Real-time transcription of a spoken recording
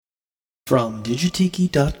from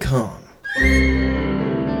digitiki.com.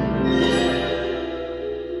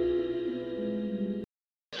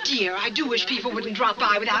 Dear, I do wish people wouldn't drop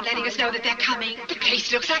by without letting us know that they're coming. The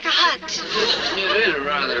place looks like a hut. It is a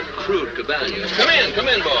rather crude cabana. Come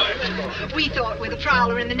in, boy. We thought with a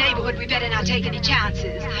prowler in the neighborhood we better not take any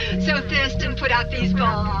chances. So Thurston put out these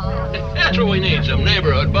bars. That's what we need, some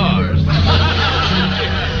neighborhood bars.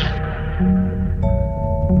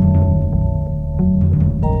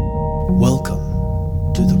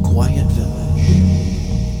 Welcome to the Quiet Village.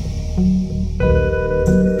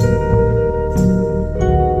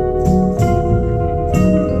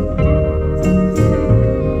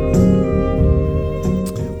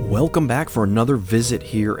 Welcome back for another visit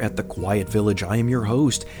here at the Quiet Village. I am your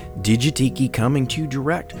host, Digitiki, coming to you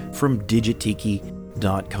direct from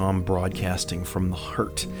digitiki.com, broadcasting from the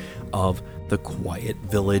heart of the Quiet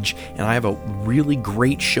Village. And I have a really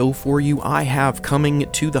great show for you. I have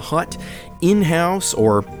coming to the hut in-house,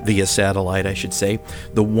 or via satellite, I should say,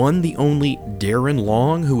 the one, the only Darren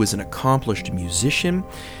Long, who is an accomplished musician,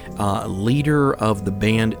 leader of the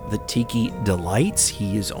band the Tiki Delights.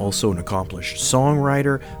 He is also an accomplished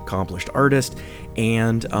songwriter, accomplished artist,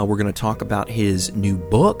 and we're going to talk about his new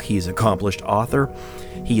book. He's an accomplished author.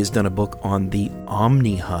 He has done a book on the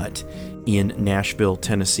Omni Hut in Nashville,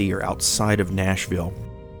 Tennessee, or outside of Nashville,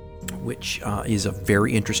 which is a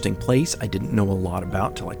very interesting place I didn't know a lot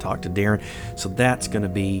about till I talked to Darren. So that's going to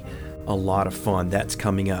be a lot of fun. That's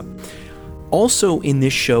coming up. Also in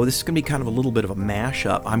this show, this is going to be kind of a little bit of a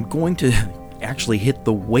mashup. I'm going to actually hit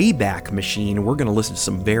the Wayback Machine, and we're going to listen to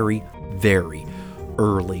some very, very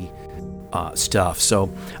early stuff.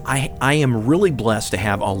 So I am really blessed to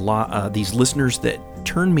have a lot these listeners that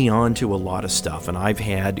turn me on to a lot of stuff, and I've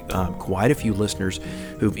had quite a few listeners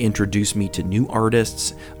who've introduced me to new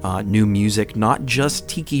artists, new music, not just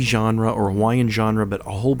Tiki genre or Hawaiian genre, but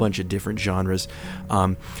a whole bunch of different genres.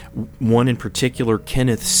 One in particular,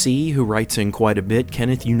 Kenneth C., who writes in quite a bit.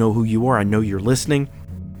 Kenneth, you know who you are. I know you're listening.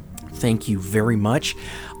 Thank you very much.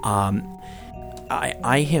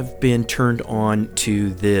 I have been turned on to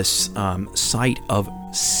this site of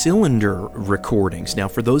cylinder recordings. Now,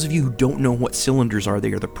 for those of you who don't know what cylinders are,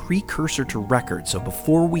 they are the precursor to records. So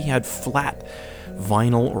before we had flat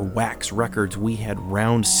vinyl or wax records, we had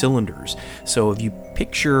round cylinders. So if you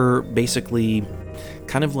picture basically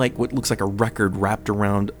kind of like what looks like a record wrapped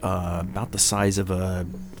around about the size of a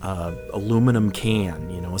aluminum can,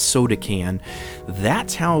 a soda can,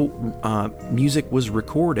 that's how music was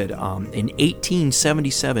recorded. In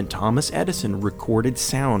 1877, Thomas Edison recorded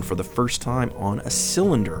sound for the first time on a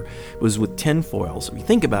cylinder. It was with tinfoil. So if you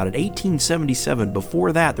think about it, 1877,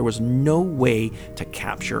 before that, there was no way to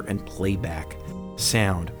capture and play back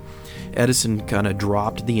sound. Edison kind of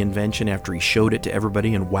dropped the invention after he showed it to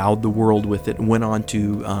everybody and wowed the world with it, and went on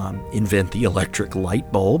to invent the electric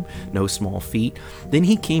light bulb, no small feat. Then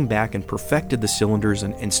he came back and perfected the cylinders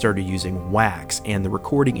and started using wax, and the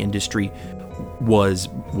recording industry was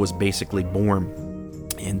basically born.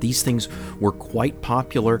 And these things were quite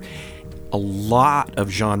popular. A lot of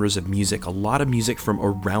genres of music, a lot of music from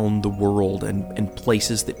around the world and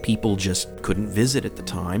places that people just couldn't visit at the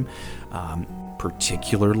time,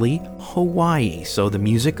 particularly Hawaii. So the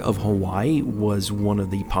music of Hawaii was one of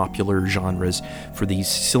the popular genres for these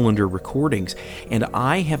cylinder recordings. And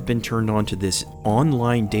I have been turned on to this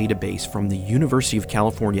online database from the University of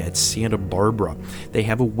California at Santa Barbara. They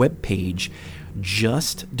have a web page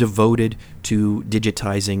just devoted to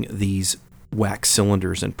digitizing these wax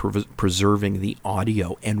cylinders and preserving the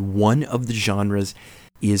audio. And one of the genres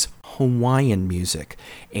is Hawaiian music.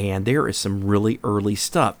 And there is some really early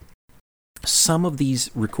stuff. Some of these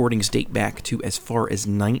recordings date back to as far as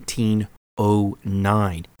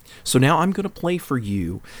 1909. So now I'm going to play for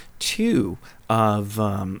you two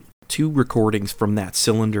recordings from that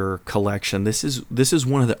cylinder collection. This is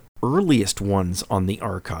one of the earliest ones on the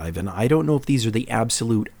archive, and I don't know if these are the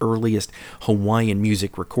absolute earliest Hawaiian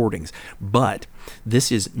music recordings, but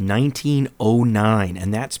this is 1909,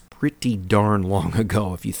 and that's pretty darn long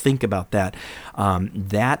ago if you think about that.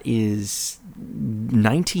 That is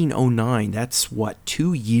 1909. That's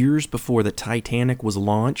 2 years before the Titanic was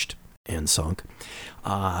launched and sunk,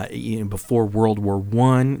 before World War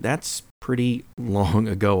I. That's pretty long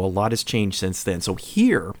ago. A lot has changed since then. So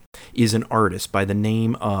here is an artist by the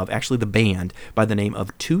name of, actually the band, by the name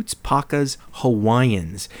of Toots Paka's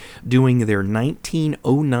Hawaiians, doing their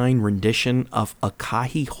 1909 rendition of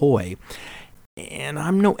Akahi Hoi. And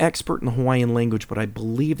I'm no expert in the Hawaiian language, but I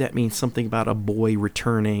believe that means something about a boy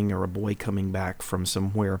returning or a boy coming back from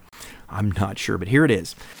somewhere. I'm not sure, but here it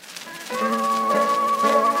is.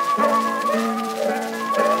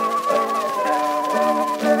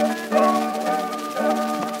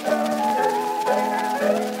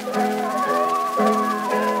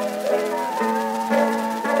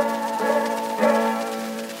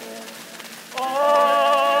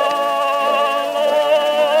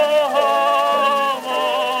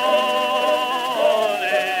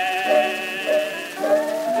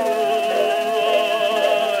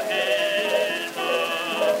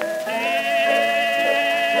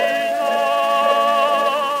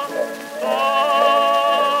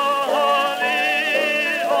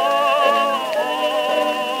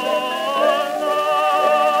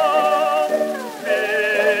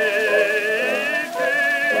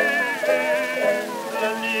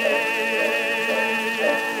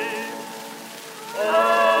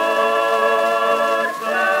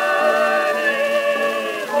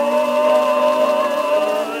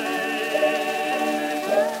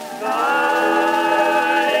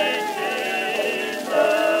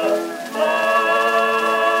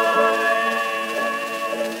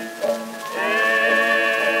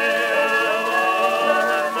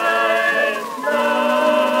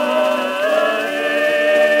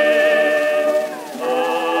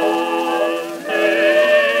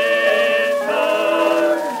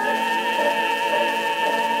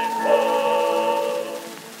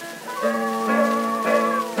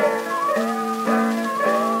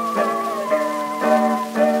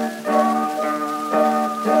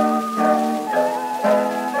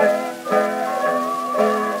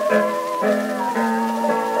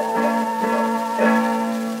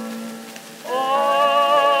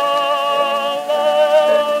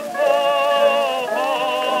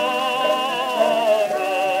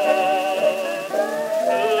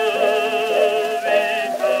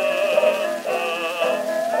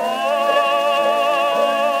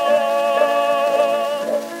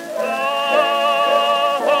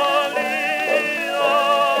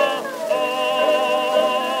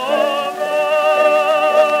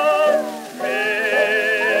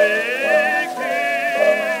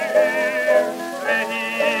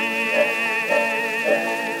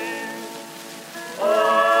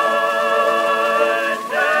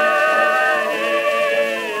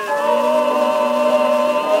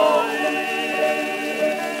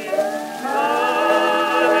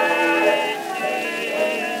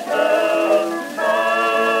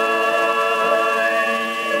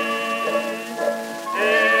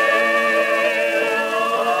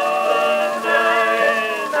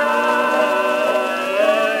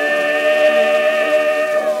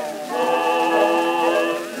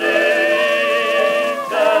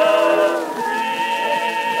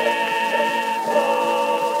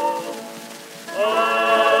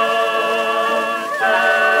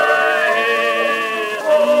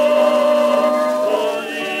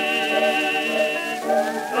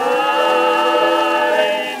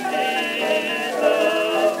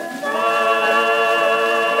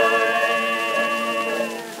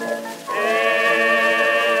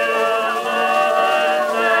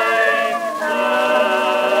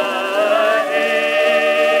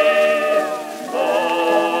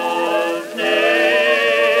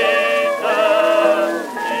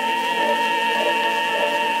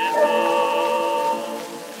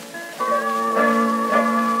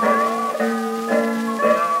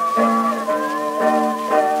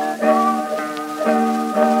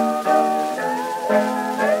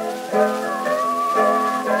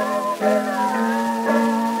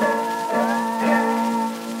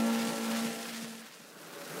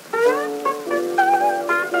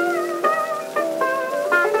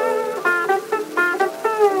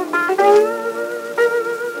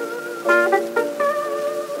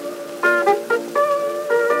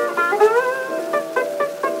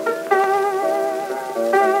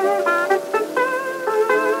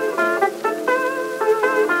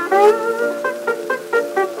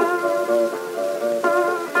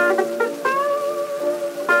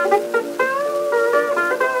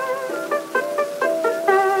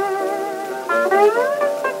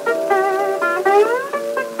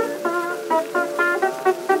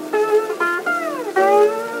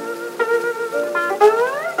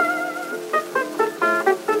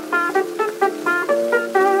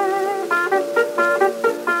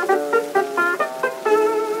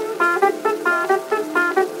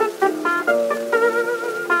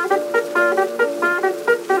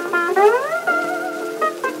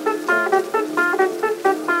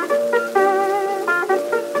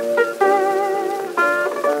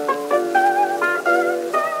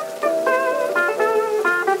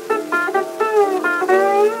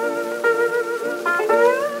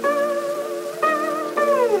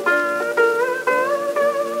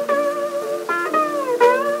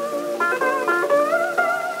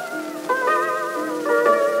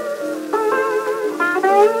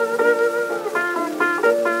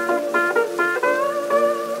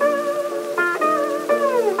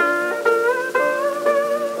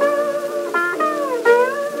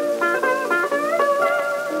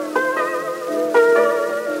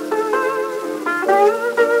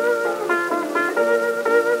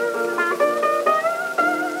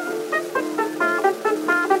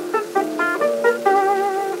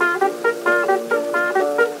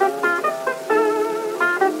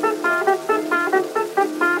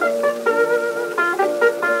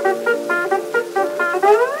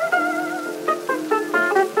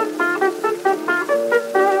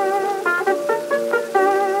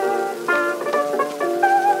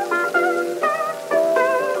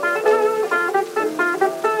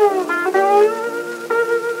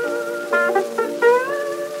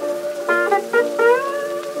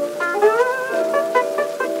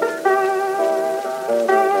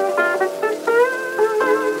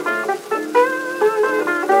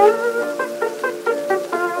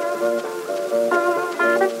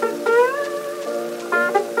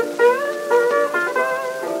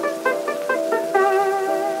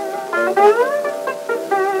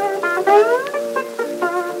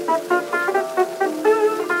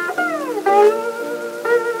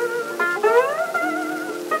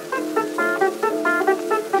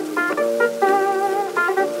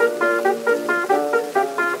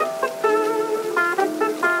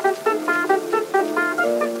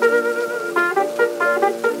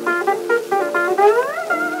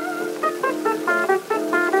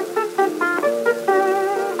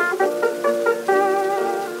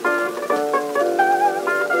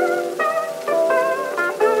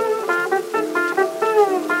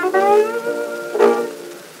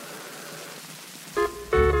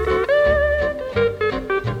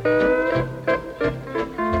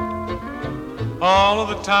 All of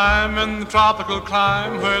the time in the tropical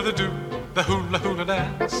clime where they do the hula hula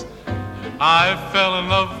dance, I fell in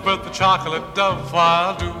love with the chocolate dove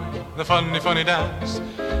while doing the funny funny dance.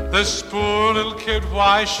 This poor little kid,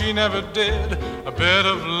 why she never did a bit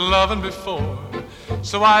of loving before.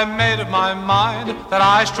 So I made up my mind that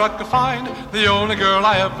I struck a find, the only girl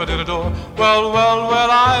I ever did adore. Well, well, well,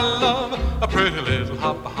 I love a pretty little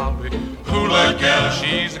hopper-holly hula gal.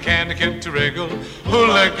 She's a candy kid to wriggle.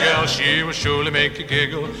 Hula gal, she will surely make you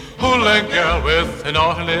giggle. Hula gal with a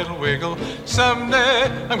naughty little wiggle. Someday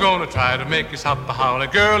I'm gonna try to make this hopper-holly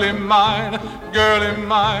girlie mine,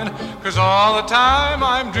 'cause all the time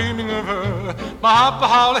I'm dreaming of her, my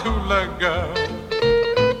hopper-holly hula girl.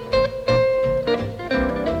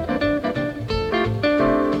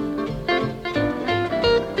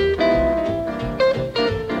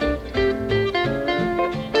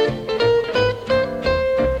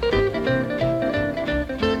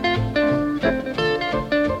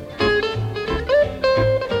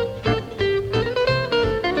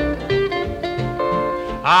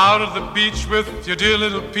 Out of the beach with your dear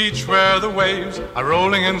little peach, where the waves are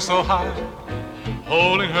rolling in so high,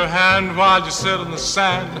 holding her hand while you sit on the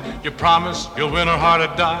sand, you promise you'll win her heart or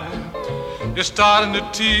die. You're starting to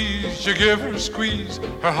tease, you give her a squeeze,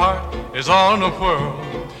 her heart is all in a whirl.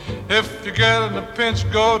 If you get in a pinch,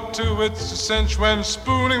 go to it's a cinch when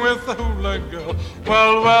spooning with the hula girl.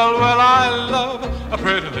 Well, well, well, I love a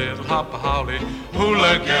pretty little hopper-holly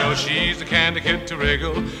hula girl. She's a candy kid to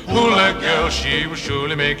wriggle. Hula girl, she will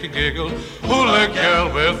surely make you giggle. Hula girl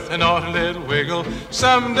with a naughty little wiggle.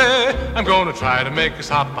 Someday I'm gonna try to make this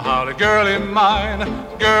hopper-holly girlie mine,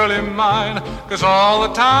 'cause all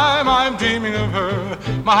the time I'm dreaming of her,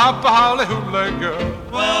 my hopper-holly hula girl.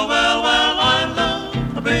 Well, well, well, I love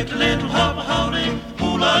a pretty little hopper-holly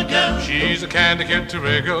hula gal. She's a candy kid to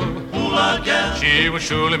wriggle. Hula gal. She will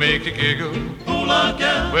surely make you giggle. Hula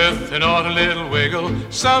gal. With an naughty little wiggle.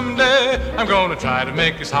 Someday I'm gonna try to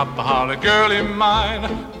make this hopper-holly girlie mine,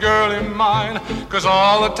 'cause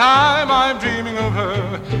all the time I'm dreaming of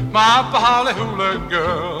her, my hopper-holly hula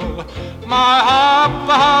girl, my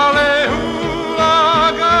hopper-holly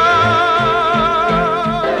hula girl.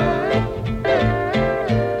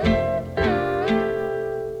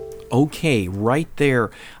 Okay, right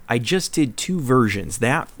there, I just did two versions.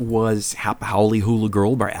 That was Hopper-Holly Hula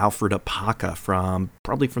Girl by Alfred Apaka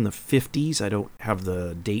probably from the 50s. I don't have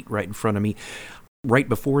the date right in front of me. Right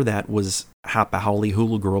before that was Hopper-Holly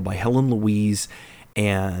Hula Girl by Helen Louise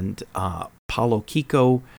and Paulo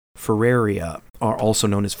Kiko Ferreira, or also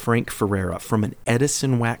known as Frank Ferreira, from an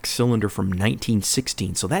Edison wax cylinder from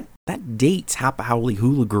 1916. So that dates Hopper-Holly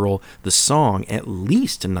Hula Girl, the song, at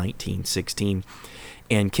least to 1916.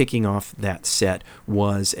 And kicking off that set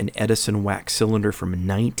was an Edison wax cylinder from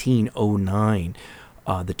 1909.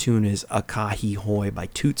 The tune is Akahi Hoi by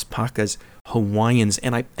Toots Paka's Hawaiians.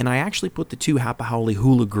 And I actually put the two Hopper-Holly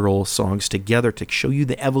Hula Girl songs together to show you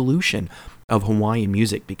the evolution of Hawaiian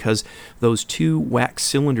music, because those two wax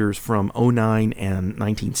cylinders from 09 and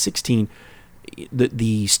 1916,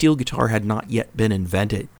 the steel guitar had not yet been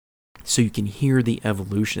invented. So you can hear the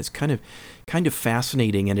evolution. It's kind of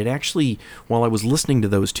fascinating, and it actually, while I was listening to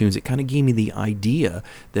those tunes, it kind of gave me the idea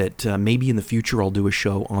that maybe in the future I'll do a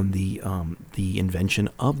show on the invention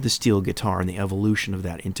of the steel guitar and the evolution of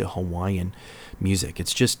that into Hawaiian music.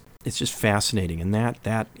 It's just fascinating, and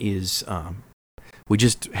that is we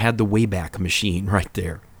just had the Wayback Machine right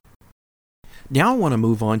there. Now I want to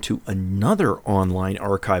move on to another online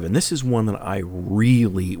archive, and this is one that I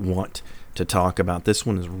really want to talk about. This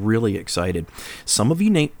one is really excited. Some of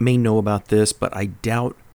you may know about this, but I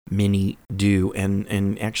doubt many do,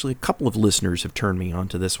 and actually a couple of listeners have turned me on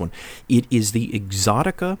to this one. It is the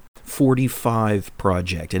Exotica 45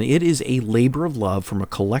 project, and it is a labor of love from a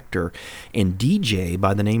collector and DJ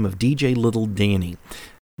by the name of DJ Little Danny.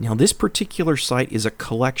 Now, this particular site is a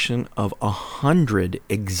collection of 100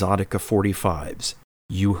 Exotica 45s.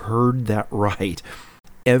 You heard that right.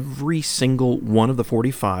 every single one of the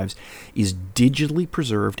 45s is digitally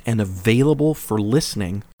preserved and available for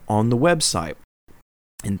listening on the website.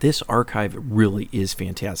 And this archive really is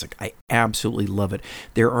fantastic. I absolutely love it.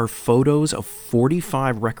 There are photos of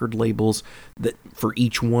 45 record labels that for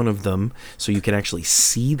each one of them, so you can actually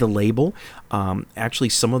see the label. Actually,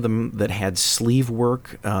 some of them that had sleeve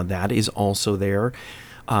work, that is also there.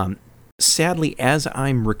 Sadly, as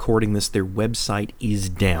I'm recording this, their website is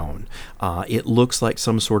down. It looks like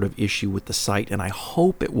some sort of issue with the site, and I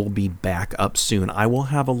hope it will be back up soon. I will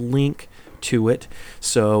have a link to it,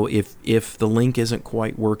 so if the link isn't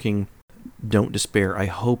quite working, don't despair. I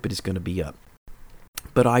hope it is going to be up.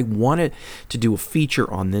 But I wanted to do a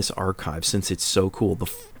feature on this archive since it's so cool.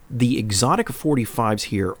 The Exotica 45s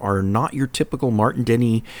here are not your typical Martin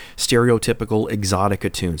Denny stereotypical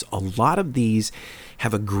Exotica tunes. A lot of these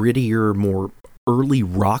have a grittier, more early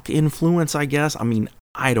rock influence, I guess. I mean,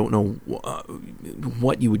 I don't know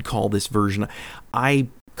what you would call this version. I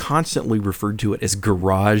constantly referred to it as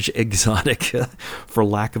garage Exotica, for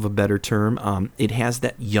lack of a better term. It has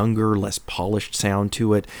that younger, less polished sound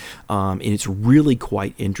to it, and it's really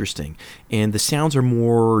quite interesting. And the sounds are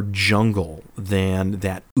more jungle than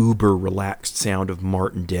that uber relaxed sound of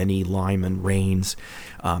Martin Denny, Lyman, Rains,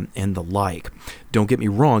 and the like. Don't get me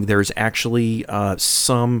wrong, there's actually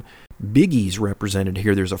some biggies represented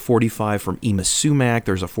here. There's a 45 from Ema Sumac,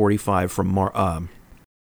 there's a 45 from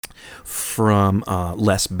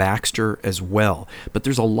Les Baxter as well, but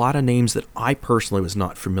there's a lot of names that I personally was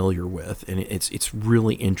not familiar with, and it's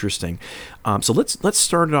really interesting. So let's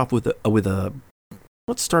start it off with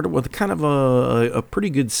kind of a pretty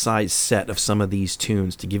good size set of some of these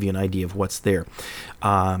tunes to give you an idea of what's there.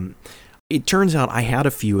 It turns out I had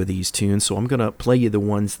a few of these tunes, so I'm going to play you the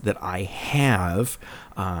ones that I have.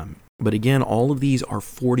 But again, all of these are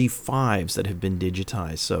 45s that have been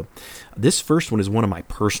digitized. So this first one is one of my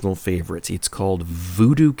personal favorites. It's called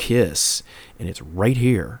Voodoo Kiss, and it's right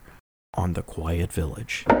here on The Quiet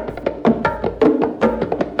Village.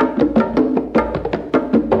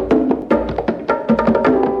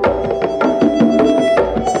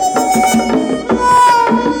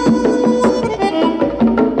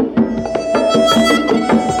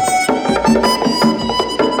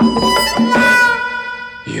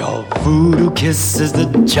 Voodoo kiss is the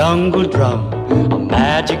jungle drum, a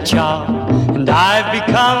magic charm, and I've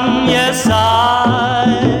become, yes,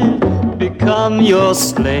 I've become your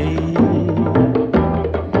slave.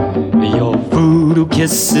 Your voodoo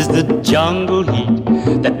kiss is the jungle heat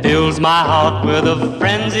that fills my heart with a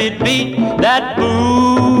frenzied beat, that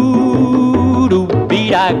voodoo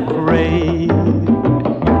beat I crave.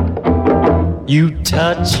 You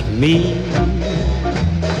touch me,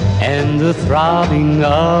 and the throbbing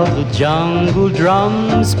of the jungle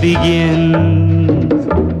drums begins.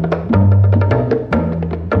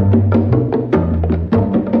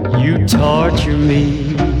 You torture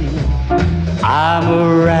me, I'm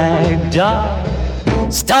a rag doll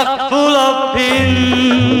stuck full of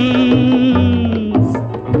pins.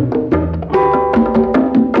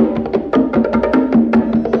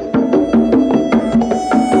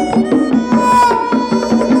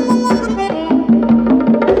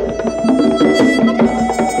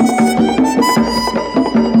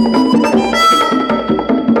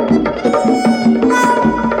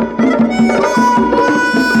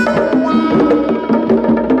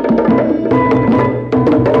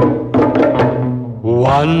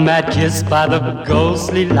 One mad kiss by the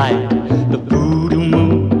ghostly light, the voodoo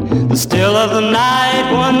moon, the still of the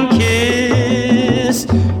night. One kiss,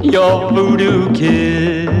 your voodoo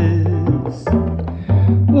kiss.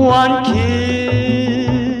 One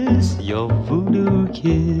kiss, your voodoo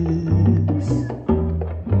kiss.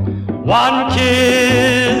 One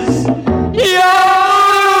kiss, your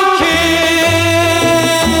voodoo kiss.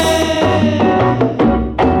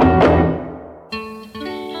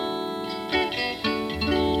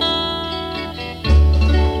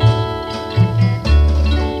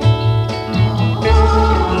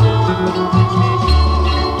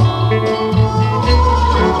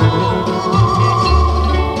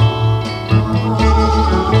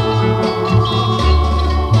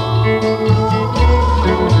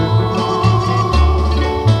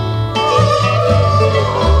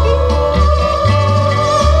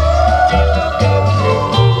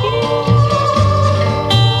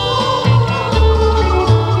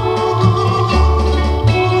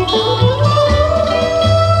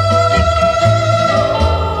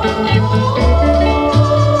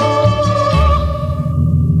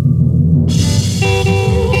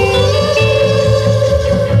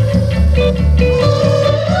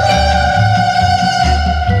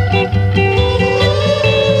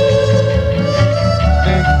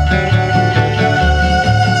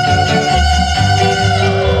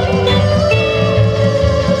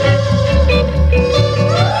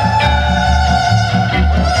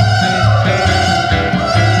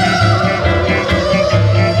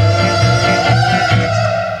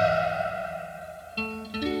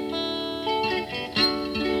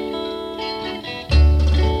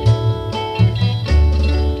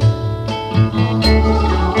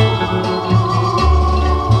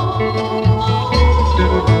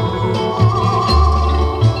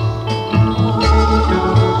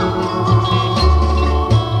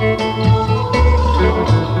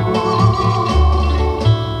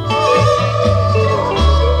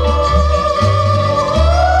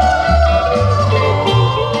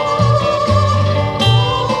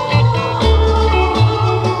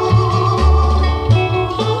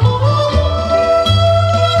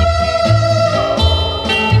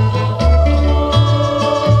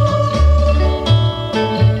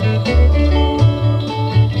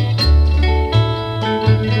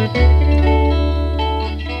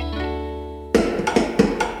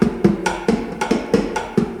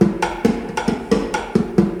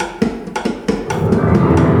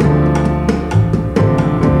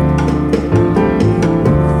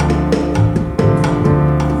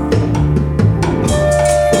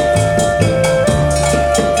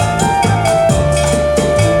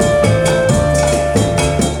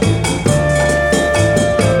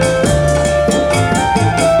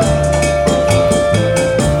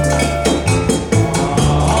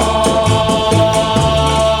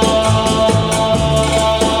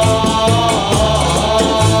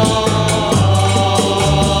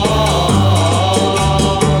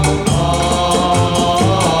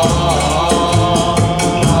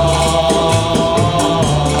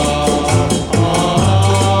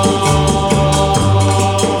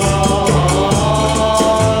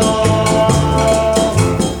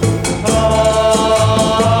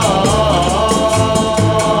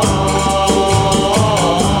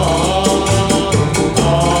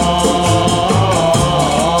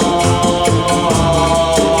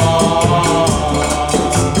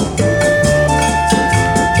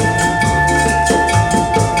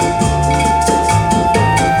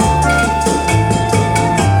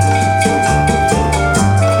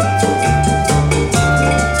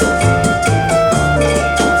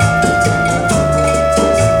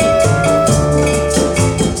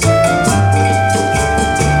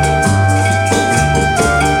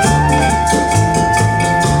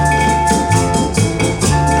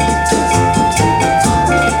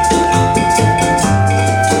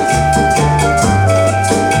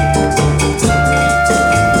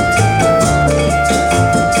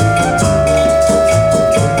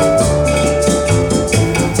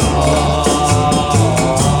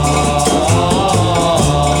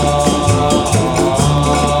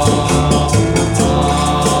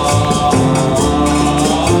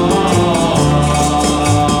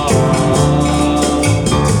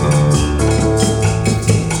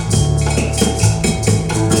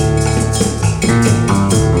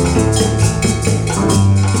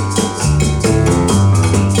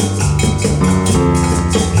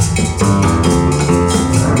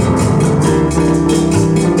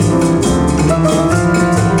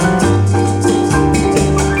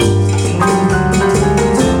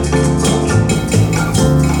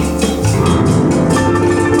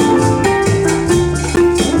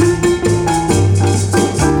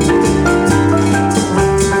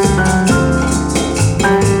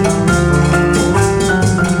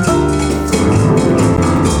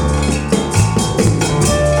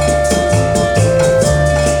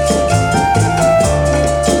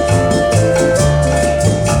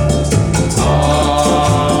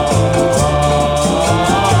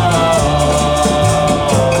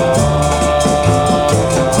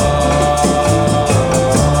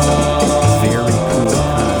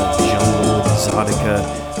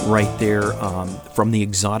 right there from the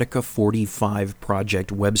Exotica 45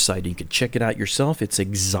 Project website. You can check it out yourself. It's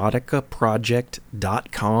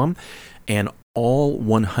exoticaproject.com, and all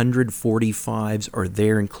 145s are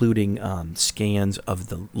there, including scans of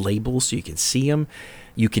the labels so you can see them.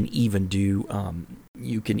 You can even do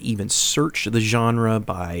you can even search the genre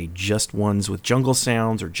by just ones with jungle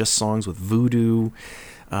sounds or just songs with voodoo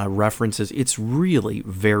references. It's really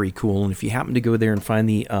very cool. And if you happen to go there and find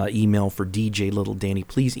the email for DJ Little Danny,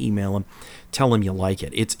 please email him. Tell him you like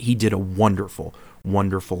it. He did a wonderful,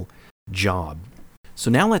 wonderful job. So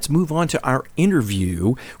now let's move on to our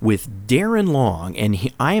interview with Darren Long,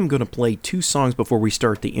 and I am going to play two songs before we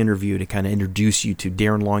start the interview to kind of introduce you to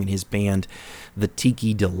Darren Long and his band, the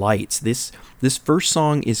Tiki Delights. This first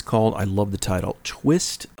song is called, I love the title,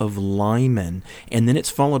 Twist of Lyman, and then it's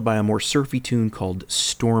followed by a more surfy tune called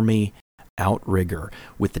Stormy Outrigger,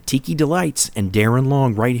 with the Tiki Delights and Darren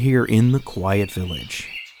Long right here in the Quiet Village.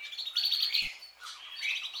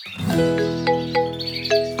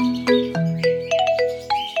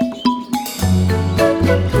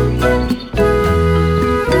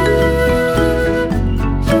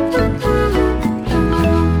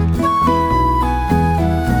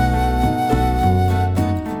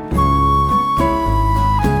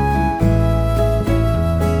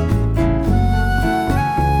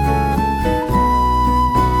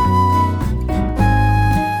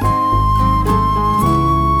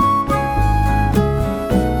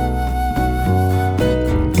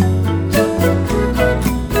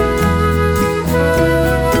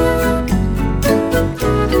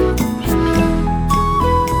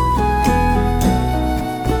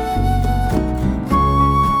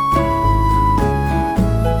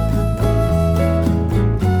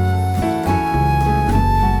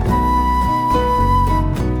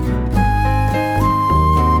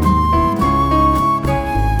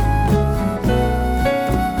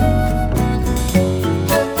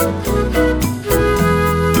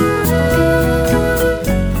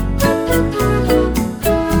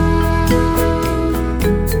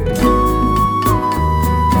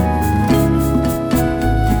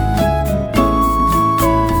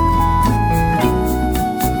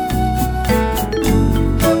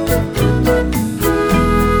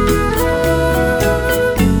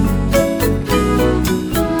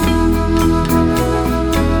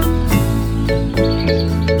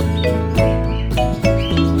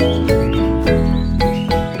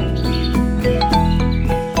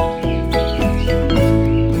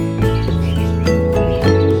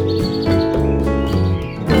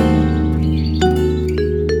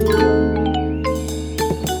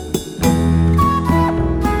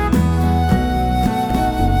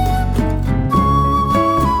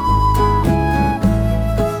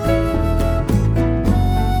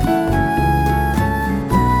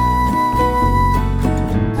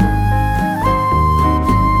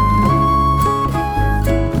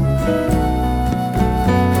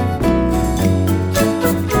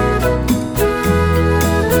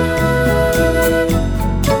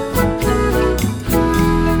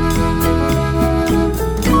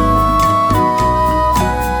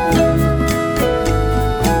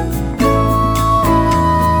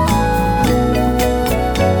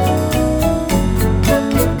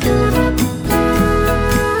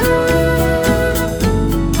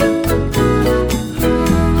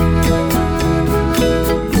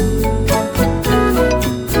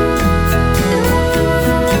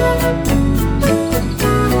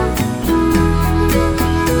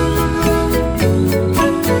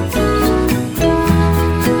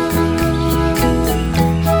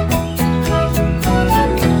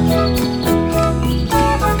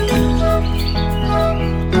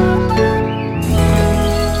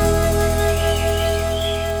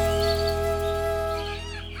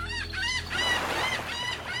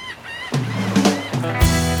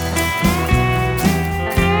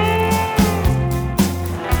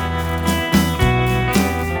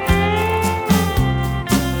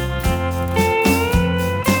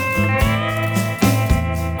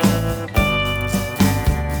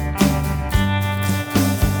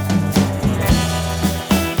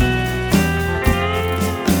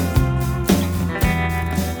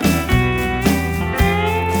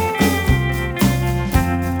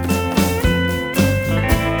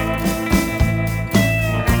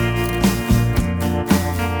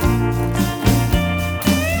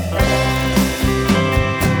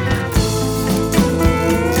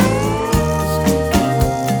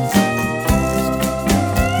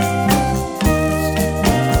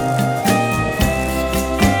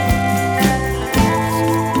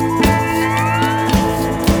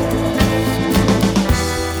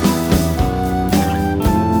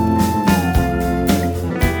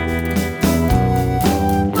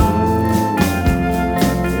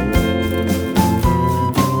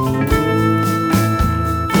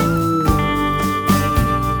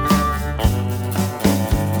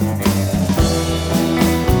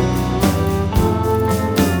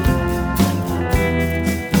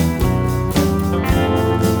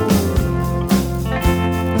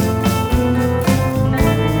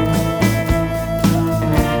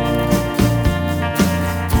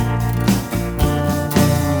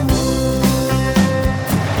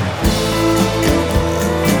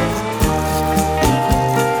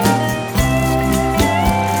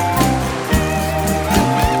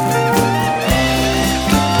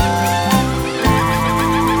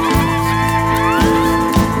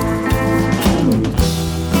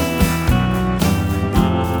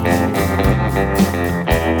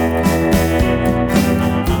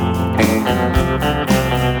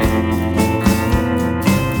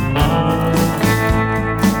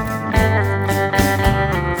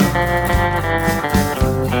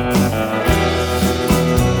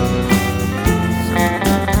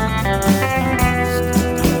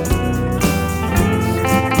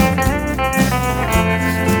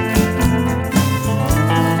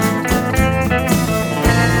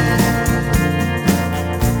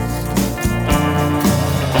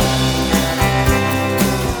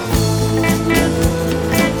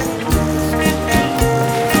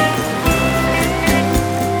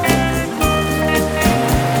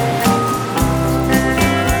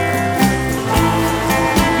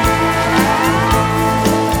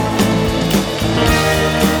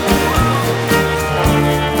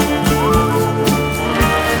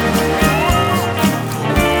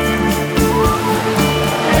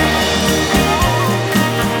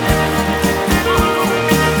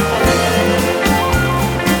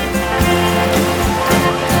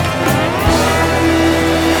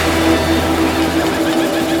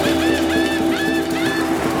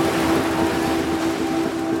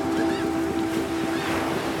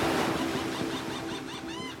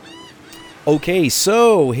 Okay,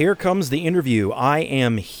 so here comes the interview. I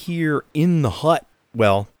am here in the hut,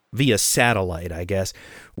 well, via satellite, I guess,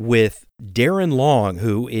 with Darren Long,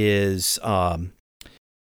 who is a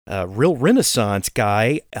real Renaissance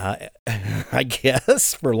guy, I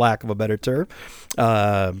guess, for lack of a better term.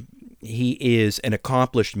 He is an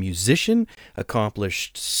accomplished musician,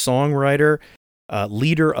 accomplished songwriter,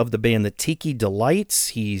 leader of the band the Tiki Delights.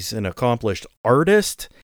 He's an accomplished artist,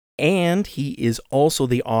 and he is also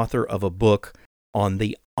the author of a book on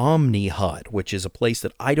the Omni Hut, which is a place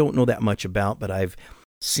that I don't know that much about, but I've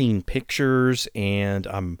seen pictures, and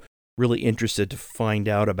I'm really interested to find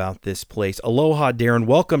out about this place. Aloha, Darren.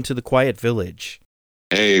 Welcome to the Quiet Village.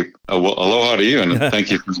 Hey, well, aloha to you, and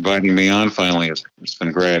thank you for inviting me on finally. It's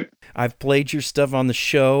been great. I've played your stuff on the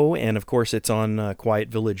show, and of course it's on Quiet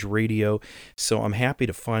Village Radio, so I'm happy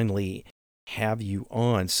to finally have you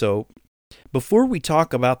on. So before we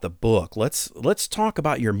talk about the book, let's talk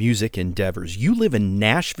about your music endeavors. You live in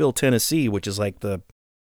Nashville, Tennessee, which is like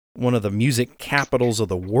one of the music capitals of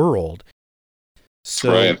the world.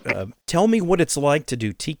 So right. Tell me what it's like to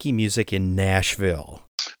do tiki music in Nashville.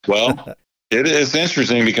 Well, it's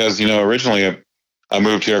interesting because, originally I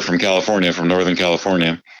moved here from California, from Northern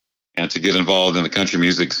California, and to get involved in the country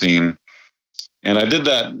music scene. And I did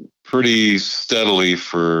that pretty steadily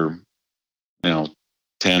for,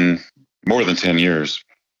 more than 10 years,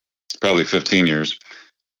 probably 15 years.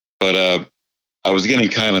 But I was getting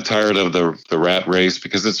kind of tired of the rat race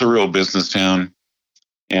because it's a real business town.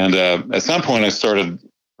 And at some point I started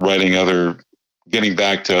getting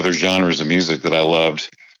back to other genres of music that I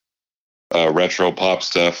loved. Retro pop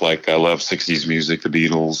stuff, like I love 60s music, the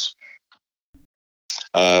Beatles.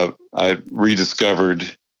 I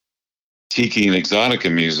rediscovered Tiki and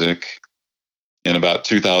Exotica music in about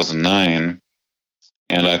 2009.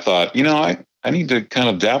 And I thought, I need to kind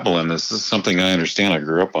of dabble in this. This is something I understand. I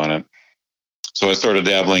grew up on it. So I started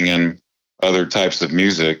dabbling in other types of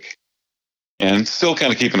music and still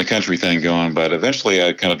kind of keeping the country thing going. But eventually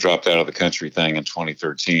I kind of dropped out of the country thing in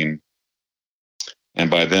 2013. And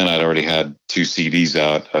by then I'd already had 2 CDs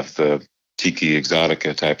out of the Tiki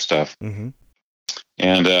Exotica type stuff. Mm-hmm.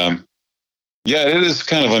 And it is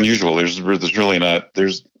kind of unusual. There's really not,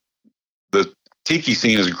 the Tiki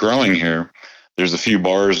scene is growing here. There's a few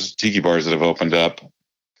Tiki bars that have opened up,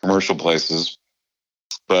 commercial places,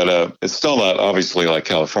 but it's still not obviously like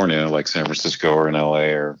California, like San Francisco or in LA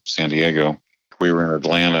or San Diego. We were in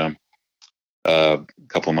Atlanta a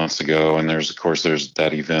couple of months ago, and there's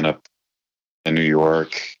that event up in New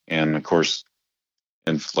York, and of course,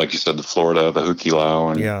 and like you said, the Florida, the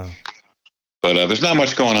Hukilau, and yeah. But there's not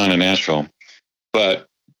much going on in Nashville. But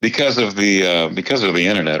because of the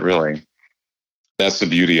internet, really, that's the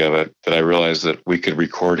beauty of it. That I realized that we could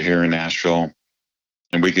record here in Nashville,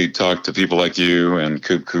 and we could talk to people like you and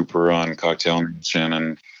Coop Cooper on Cocktail Nation,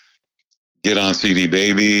 and get on CD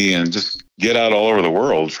Baby, and just get out all over the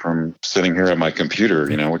world from sitting here at my computer,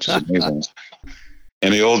 which is amazing.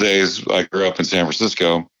 In the old days, I grew up in San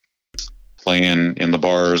Francisco, playing in the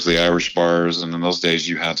bars, the Irish bars, and in those days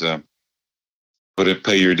you had to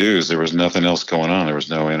pay your dues. There was nothing else going on. There was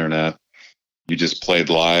no internet. You just played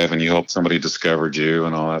live, and you hoped somebody discovered you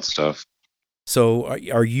and all that stuff. So,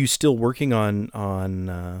 are you still working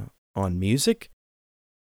on music?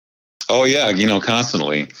 Oh yeah,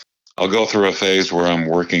 constantly. I'll go through a phase where I'm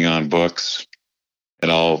working on books,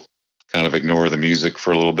 and I'll kind of ignore the music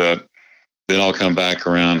for a little bit. Then I'll come back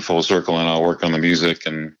around full circle, and I'll work on the music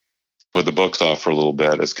and put the books off for a little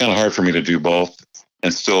bit. It's kind of hard for me to do both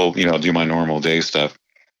and still, do my normal day stuff.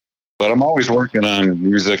 But I'm always working on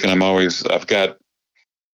music, and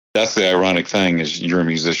that's the ironic thing is you're a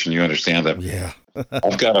musician, you understand that. Yeah.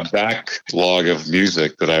 I've got a backlog of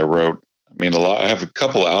music that I wrote. I have a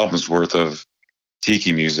couple of albums worth of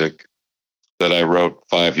Tiki music that I wrote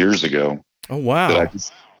 5 years ago. Oh, wow.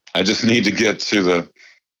 That I just need to get to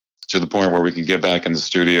the point where we can get back in the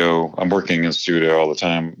studio. I'm working in the studio all the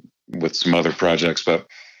time with some other projects, but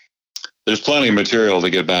there's plenty of material to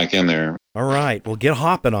get back in there. All right. Well, get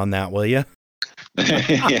hopping on that, will you?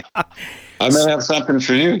 Yeah. I may have something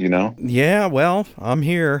for you, Yeah, well, I'm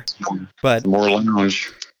here. But more lounge.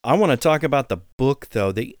 I want to talk about the book,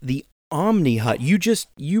 though. The Omni Hut.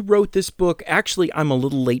 You wrote this book. Actually, I'm a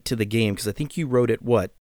little late to the game because I think you wrote it,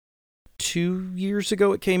 2 years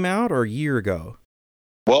ago it came out, or a year ago?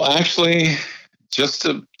 Well, actually, just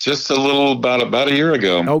a little about a year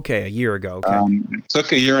ago. Okay, a year ago. Okay. It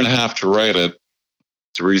took a year and a half to write it,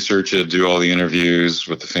 to research it, do all the interviews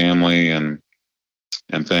with the family and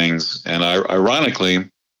things. And ironically,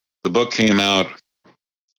 the book came out,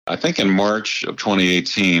 I think, in March of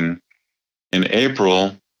 2018. In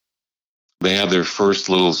April, they had their first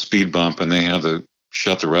little speed bump, and they had to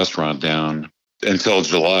shut the restaurant down until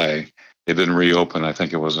July. It didn't reopen. I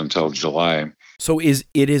think it was until July. So it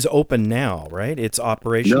is open now, right? It's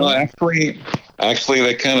operational? No, actually,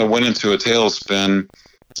 they kind of went into a tailspin.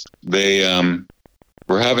 They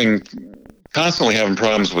were constantly having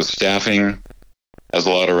problems with staffing, as a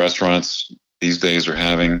lot of restaurants these days are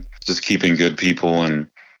having, just keeping good people. And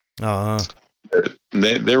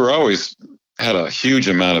they were always had a huge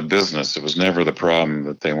amount of business. It was never the problem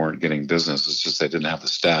that they weren't getting business. It's just they didn't have the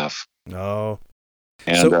staff. Oh.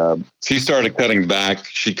 And she started cutting back.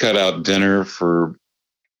 She cut out dinner for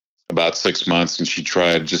about 6 months, and she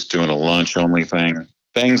tried just doing a lunch only thing.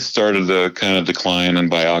 Things started to kind of decline, and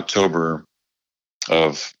by October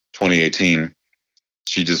of 2018,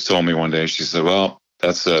 she just told me one day, she said, well,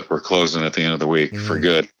 that's it. We're closing at the end of the week for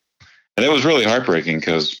good. And it was really heartbreaking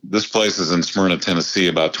because this place is in Smyrna, Tennessee,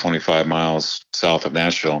 about 25 miles south of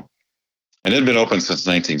Nashville. And it had been open since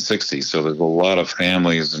 1960. So there's a lot of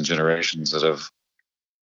families and generations that have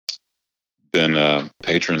been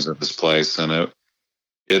patrons of this place. And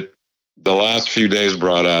the last few days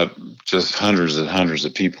brought out just hundreds and hundreds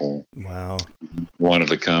of people. Wow. Wanted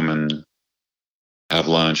to come and have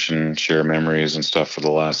lunch and share memories and stuff for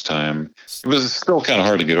the last time. It was still kind of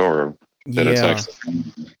hard to get over.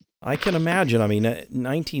 I can imagine. I mean,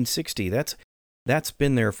 1960, that's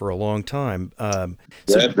been there for a long time. They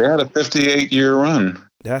had a 58-year run.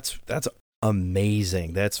 That's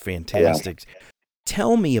amazing. That's fantastic. Yeah.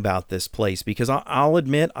 Tell me about this place, because I'll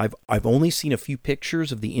admit I've only seen a few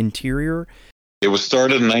pictures of the interior. It was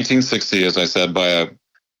started in 1960, as I said, by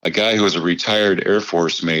a guy who was a retired Air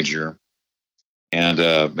Force major,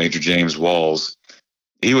 and Major James Walls.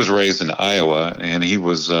 He was raised in Iowa, and he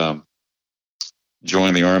was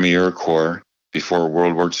joined the Army Air Corps before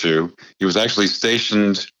World War II. He was actually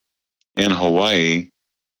stationed in Hawaii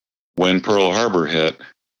when Pearl Harbor hit.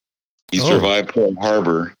 He survived Pearl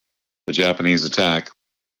Harbor, the Japanese attack.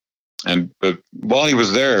 But while he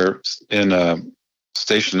was there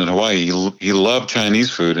stationed in Hawaii, he loved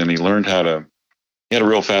Chinese food, and he had a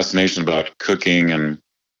real fascination about cooking and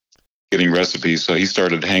getting recipes. So he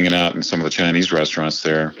started hanging out in some of the Chinese restaurants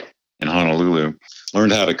there in Honolulu,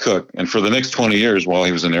 learned how to cook. And for the next 20 years while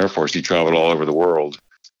he was in the Air Force, he traveled all over the world,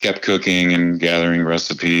 kept cooking and gathering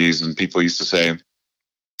recipes. And people used to say,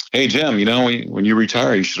 hey, Jim, when you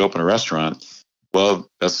retire, you should open a restaurant. Well,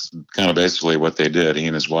 that's kind of basically what they did. He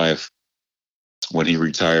and his wife, when he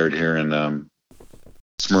retired here in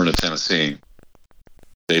Smyrna, Tennessee,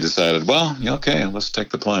 they decided, well, okay, let's take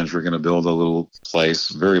the plunge. We're going to build a little place,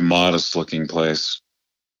 very modest looking place.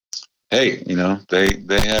 Hey,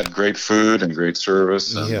 they had great food and great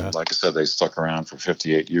service. And like I said, they stuck around for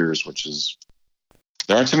 58 years,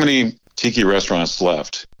 there aren't too many tiki restaurants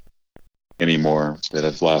left anymore that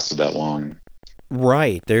have lasted that long.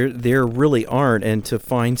 Right. There really aren't. And to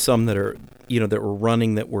find some that are, that were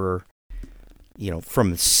running that were,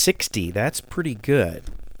 from 60, that's pretty good.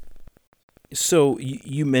 So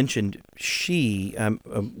you mentioned she,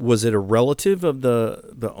 was it a relative of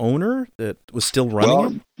the owner that was still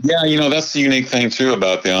running it? Yeah, that's the unique thing too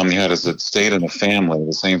about the Omni Hut is it stayed in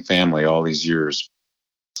the same family all these years.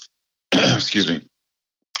 Excuse me.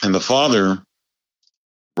 And the father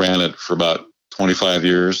ran it for about 25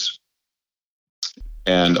 years.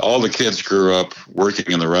 And all the kids grew up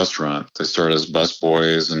working in the restaurant. They started as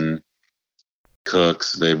busboys and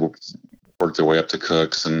cooks. They worked their way up to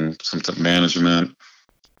cooks and some management.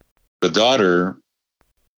 The daughter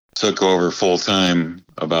took over full time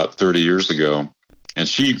about 30 years ago, and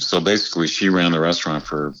she ran the restaurant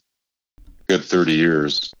for a good 30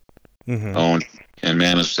 years, owned and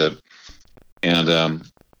managed it. And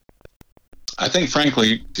I think,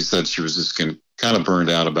 frankly, she said she was just kind of burned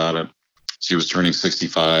out about it. She was turning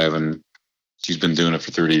 65, and she's been doing it for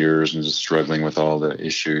 30 years and just struggling with all the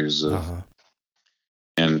issues.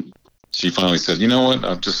 And she finally said, you know what,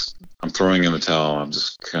 I'm throwing in the towel. I'm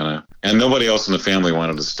just and nobody else in the family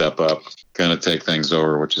wanted to step up, kind of take things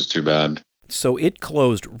over, which is too bad. So it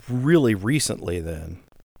closed really recently then?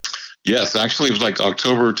 Yes, actually it was like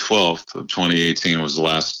October 12th of 2018 was the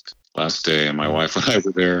last day, and my wife and I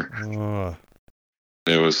were there.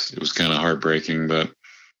 It was kind of heartbreaking, but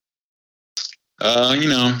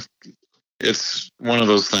it's one of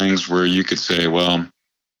those things where you could say, well,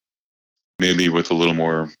 maybe with a little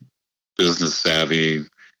more business savvy,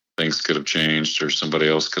 things could have changed, or somebody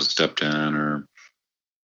else could have stepped in,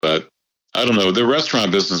 but I don't know. The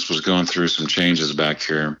restaurant business was going through some changes back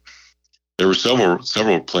here. There were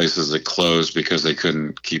several places that closed because they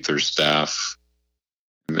couldn't keep their staff.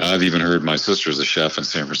 I've even heard my sister's a chef in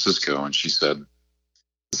San Francisco, and she said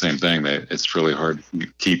the same thing. It's really hard to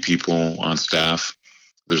keep people on staff.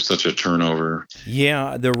 There's such a turnover.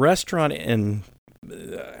 Yeah, the restaurant, and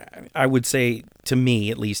I would say, to me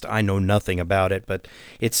at least, I know nothing about it, but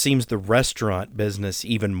it seems the restaurant business,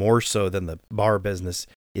 even more so than the bar business,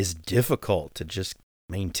 is difficult to just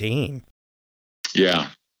maintain. Yeah,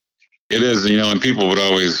 it is. And people would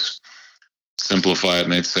always simplify it,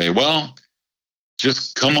 and they'd say, well,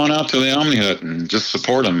 just come on out to the Omni Hut and just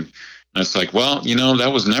support them. And it's like, well,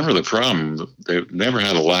 that was never the problem. They never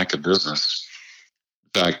had a lack of business.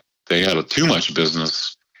 In fact, they had too much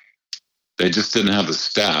business. They just didn't have the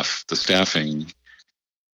staffing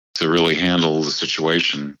to really handle the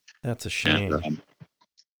situation. That's a shame. And,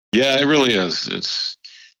 yeah, it really is.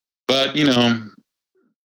 But a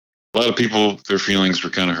lot of people, their feelings were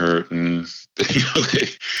kind of hurt, and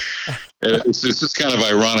it's just kind of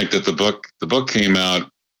ironic that the book came out,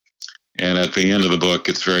 and at the end of the book,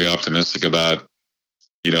 it's very optimistic about,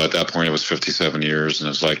 at that point it was 57 years, and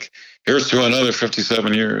it's like, here's to another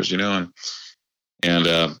 57 years,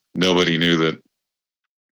 and nobody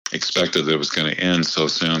expected that it was going to end so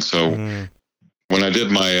soon. So when I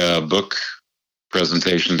did my book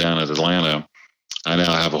presentation down at Atlanta, I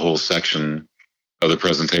now have a whole section of the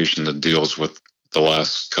presentation that deals with the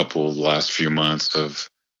last few months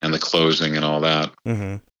and the closing and all that.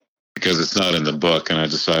 Mm-hmm. Because it's not in the book, and I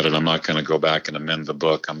decided I'm not going to go back and amend the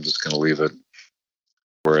book. I'm just going to leave it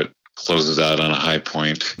where it closes out on a high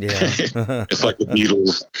point. Yeah. It's like the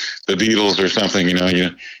Beatles or something, you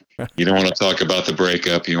don't want to talk about the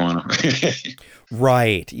breakup. You want to.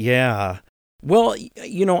 Right. Yeah. Well,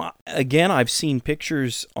 again, I've seen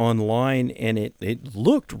pictures online, and it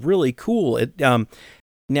looked really cool.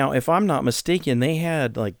 Now, if I'm not mistaken, they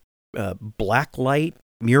had like black light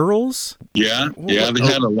murals. Yeah. They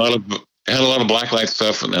had a lot of blacklight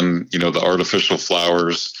stuff, and then the artificial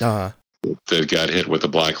flowers that got hit with the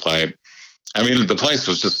black light. I mean, the place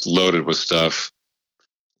was just loaded with stuff.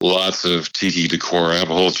 Lots of tiki decor. I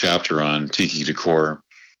have a whole chapter on tiki decor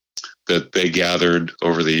that they gathered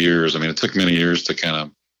over the years. I mean, it took many years to kind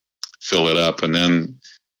of fill it up, and then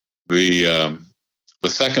the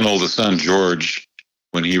second oldest son, George,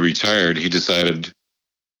 when he retired, he decided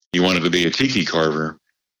he wanted to be a tiki carver.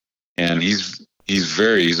 And he's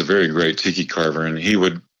a very great tiki carver, and he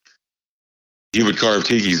would carve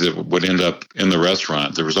tikis that would end up in the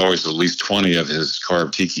restaurant. There was always at least 20 of his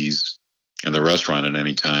carved tikis in the restaurant at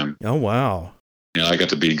any time. Oh, wow. I got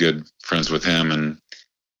to be good friends with him, and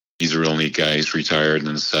he's a real neat guy. He's retired in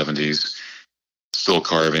the 70s, still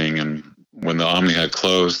carving. And when the Omni Hut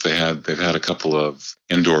closed, they've had a couple of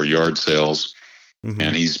indoor yard sales,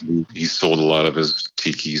 and he's sold a lot of his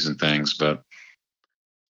tikis and things, but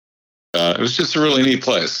it was just a really neat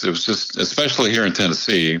place. It was just, especially here in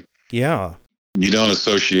Tennessee. Yeah. You don't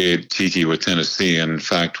associate tiki with Tennessee. And in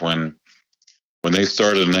fact, when they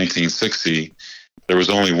started in 1960, there was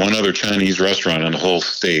only one other Chinese restaurant in the whole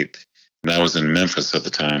state, and that was in Memphis at the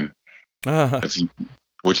time.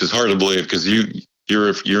 Which is hard to believe, because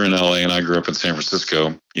you're in LA, and I grew up in San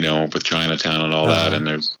Francisco, with Chinatown and all that, and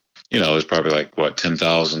there's probably like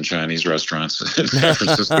 10,000 Chinese restaurants in San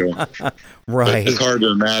Francisco. Right. But it's hard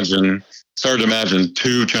to imagine. It's hard to imagine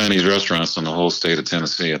two Chinese restaurants in the whole state of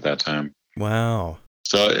Tennessee at that time. Wow.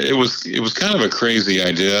 So it was kind of a crazy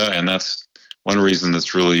idea, and that's one reason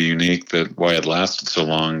that's really unique, that why it lasted so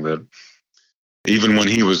long. That even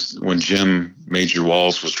when Jim Major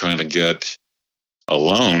Walls was trying to get a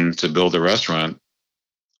loan to build a restaurant,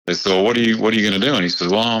 they said, well, what are you going to do? And he said,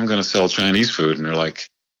 well, I'm going to sell Chinese food. And they're like,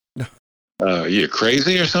 you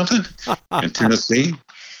crazy or something in Tennessee?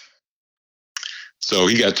 So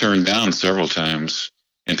he got turned down several times,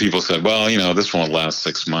 and people said, well, this won't last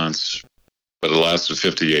 6 months, but it lasted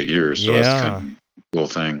 58 years. So that's kind of a cool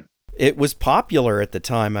thing. It was popular at the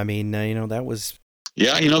time. I mean, that was.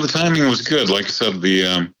 Yeah. The timing was good. Like I said,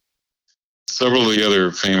 several of the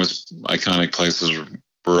other famous iconic places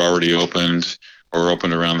were already opened or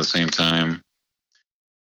opened around the same time.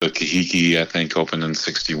 The Kahiki, I think, opened in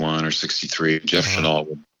 61 or 63. Jeff Chanel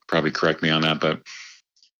would probably correct me on that, but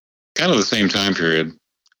kind of the same time period.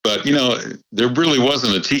 But, there really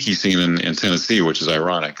wasn't a tiki scene in Tennessee, which is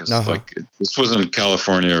ironic. It's like, this wasn't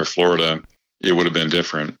California or Florida. It would have been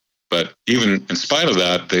different. But even in spite of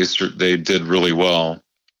that, they did really well.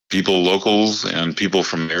 Locals and people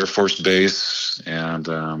from Air Force Base and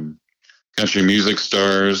country music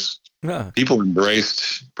stars, people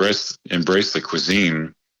embraced the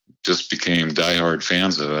cuisine. Just became diehard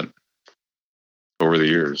fans of it over the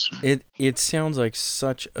years. It sounds like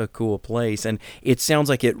such a cool place, and it sounds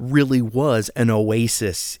like it really was an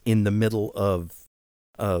oasis in the middle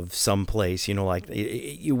of some place. Like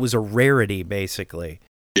it was a rarity, basically.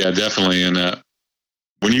 Yeah, definitely. And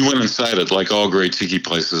when you went inside it, like all great tiki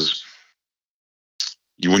places,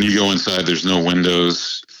 when you go inside, there's no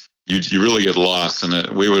windows. You really get lost in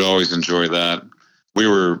it. We would always enjoy that. We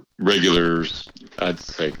were regulars, I'd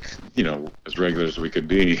say, as regular as we could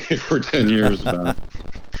be for 10 years about.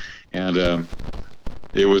 And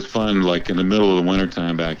it was fun, like in the middle of the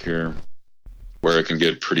wintertime back here, where it can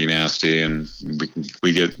get pretty nasty, and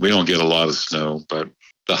we don't get a lot of snow, but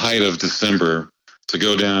the height of December to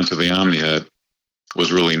go down to the Omni Hut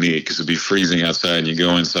was really neat because it'd be freezing outside, and you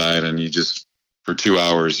go inside and you just, for 2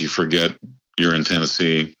 hours, you forget you're in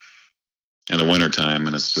Tennessee in the wintertime,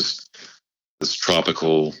 and it's just this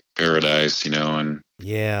tropical paradise, and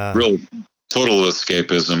Yeah. real total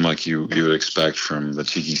escapism like you would expect from the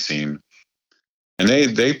tiki scene. And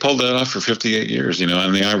they pulled that off for 58 years, and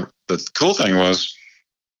the cool thing was,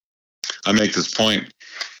 I make this point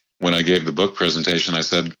when I gave the book presentation. I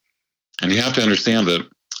said, and you have to understand that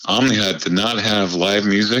Omni Hut did not have live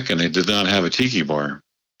music, and they did not have a tiki bar.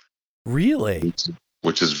 Really?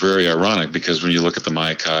 Which is very ironic, because when you look at the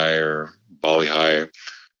Mai Kai or Bali High,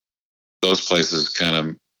 those places kind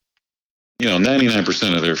of,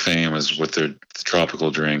 99% of their fame is with their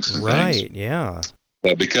tropical drinks and right, things. Yeah.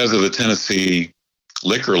 But because of the Tennessee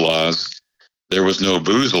liquor laws, there was no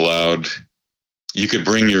booze allowed. You could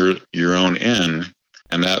bring your own in,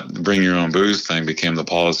 and that bring your own booze thing became the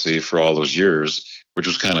policy for all those years, which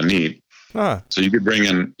was kind of neat. Huh. So you could bring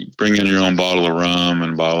in your own bottle of rum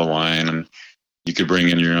and bottle of wine, and you could bring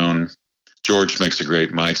in your own. George makes a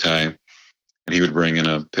great Mai Tai, and he would bring in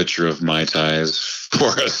a pitcher of Mai Tais for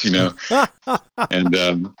us, And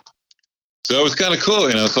so it was kind of cool,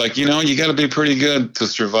 It's like, you got to be pretty good to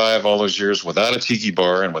survive all those years without a tiki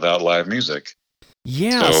bar and without live music.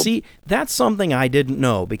 Yeah, see, that's something I didn't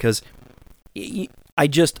know, because I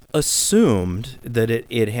just assumed that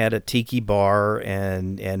it had a tiki bar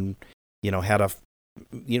and had a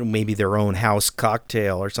maybe their own house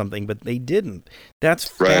cocktail or something, but they didn't. That's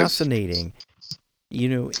fascinating.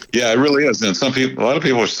 Yeah, it really is. And a lot of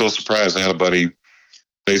people are still surprised. I had a buddy,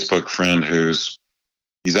 Facebook friend,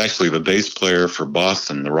 he's actually the bass player for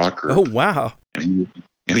Boston, the rock group. Oh, wow. And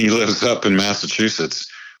he lives up in Massachusetts.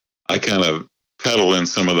 I kind of peddle in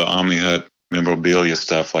some of the Omni Hut memorabilia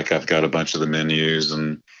stuff, like I've got a bunch of the menus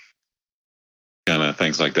and kind of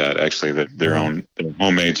things like that. Actually, their own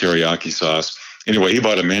homemade teriyaki sauce. Anyway, he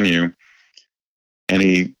bought a menu, and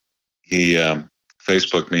he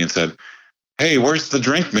Facebooked me and said, "Hey, where's the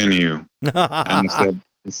drink menu?" And I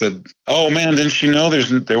said, "Oh man, didn't you know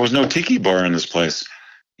there was no tiki bar in this place?"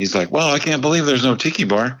 He's like, "Well, I can't believe there's no tiki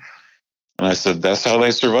bar." And I said, "That's how they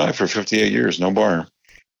survived for 58 years, no bar."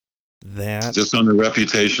 That just on the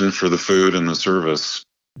reputation for the food and the service.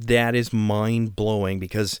 That is mind blowing,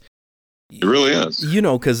 because it really is.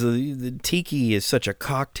 Because the tiki is such a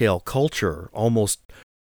cocktail culture, almost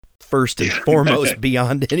first and foremost,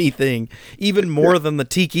 beyond anything, even more than the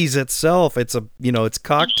tiki's itself. It's it's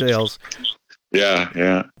cocktails.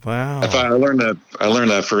 Yeah. Wow. I learned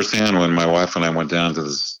that firsthand when my wife and I went down to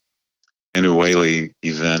this Inuwali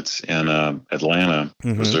event in Atlanta. Mm-hmm.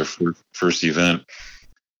 It was their first event.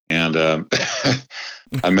 And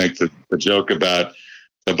I make the joke about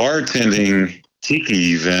the bartending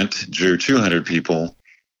tiki event drew 200 people,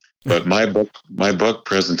 but my book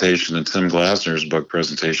presentation and Tim Glasner's book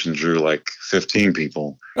presentation drew like 15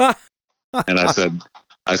 people. And I said,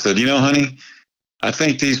 honey, I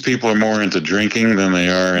think these people are more into drinking than they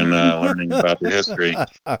are in learning about the history.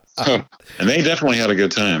 So, and they definitely had a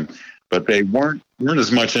good time, but they weren't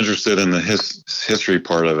as much interested in the history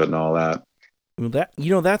part of it and all that.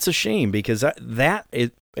 Well, that's a shame, because that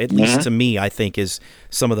at least to me, I think, is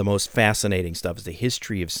some of the most fascinating stuff, is the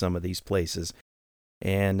history of some of these places.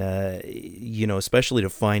 And, especially to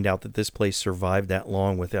find out that this place survived that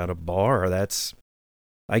long without a bar,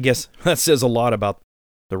 I guess that says a lot about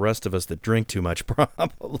the rest of us that drink too much,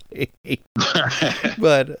 probably.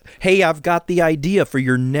 But, hey, I've got the idea for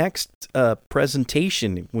your next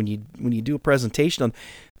presentation. When you do a presentation on,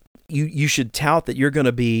 you should tout that you're going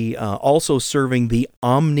to be also serving the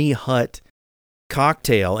Omni Hut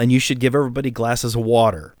cocktail, and you should give everybody glasses of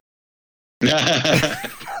water. There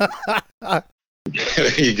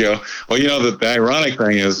you go. Well, the ironic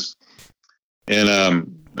thing is, in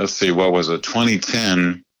let's see, what was it,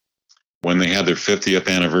 2010, when they had their 50th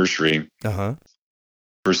anniversary.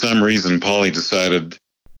 For some reason, Paulie decided,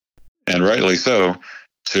 and rightly so,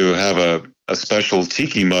 to have a special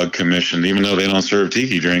tiki mug commissioned, even though they don't serve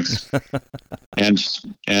tiki drinks. and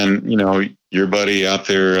your buddy out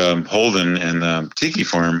there, Holden and Tiki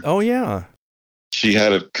Farm. Oh yeah, she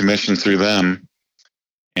had a commission through them,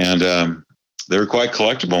 and they're quite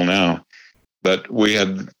collectible now. But we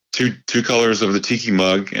had two colors of the tiki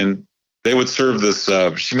mug, and they would serve this.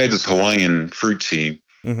 She made this Hawaiian fruit tea.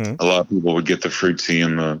 Mm-hmm. A lot of people would get the fruit tea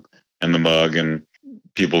in the mug, and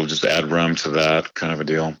people would just add rum to that, kind of a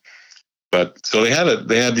deal. But so they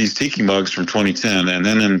had these tiki mugs from 2010, and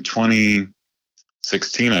then in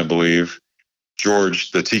 2016, I believe,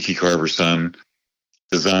 George, the tiki carver's son,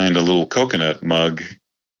 designed a little coconut mug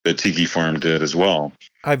that Tiki Farm did as well.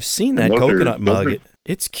 I've seen that coconut mug.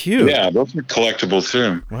 It's cute. Yeah, those are collectible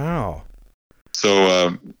too. Wow.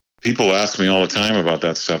 So people ask me all the time about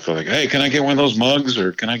that stuff. They're like, "Hey, can I get one of those mugs,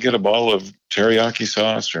 or can I get a bottle of teriyaki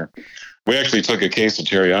sauce?" Or we actually took a case of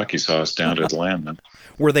teriyaki sauce down to the landman.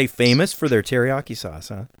 Were they famous for their teriyaki sauce,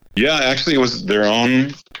 huh? Yeah, actually, it was their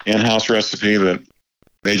own in-house recipe that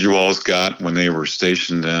Major Walls got when they were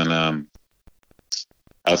stationed in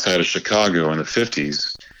outside of Chicago in the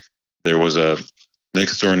 50s. There was a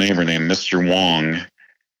next-door neighbor named Mr. Wong.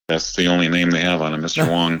 That's the only name they have on him, Mr.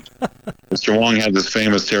 Wong. Mr. Wong had this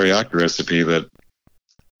famous teriyaki recipe that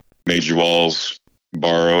Major Walls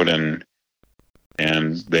borrowed, and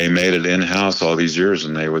they made it in-house all these years,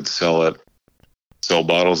 and they would sell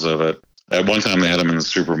bottles of it. At one time, they had them in the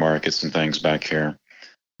supermarkets and things back here.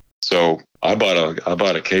 So I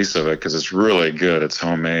bought a case of it because it's really good. It's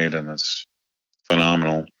homemade and it's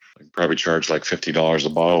phenomenal. I'd probably charge like $50 a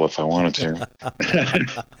bottle if I wanted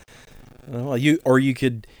to. Well, you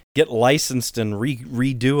could get licensed and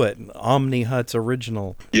redo it. Omni Hut's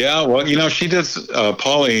original. Yeah, well, she did.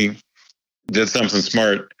 Polly did something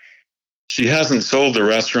smart. She hasn't sold the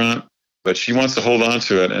restaurant, but she wants to hold on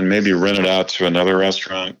to it and maybe rent it out to another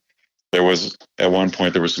restaurant. There was at one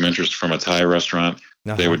point there was some interest from a Thai restaurant.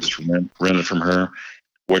 Uh-huh. They would just rent it from her,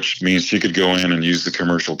 which means she could go in and use the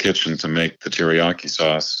commercial kitchen to make the teriyaki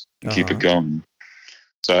sauce and keep it going.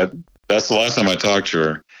 So that's the last time I talked to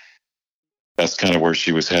her. That's kind of where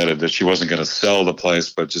she was headed, that she wasn't going to sell the place,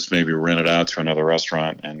 but just maybe rent it out to another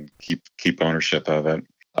restaurant and keep ownership of it.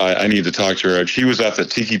 I need to talk to her. She was at the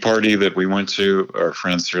tiki party that we went to. Our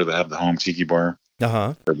friends here that have the home tiki bar.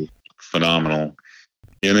 Uh-huh. Phenomenal.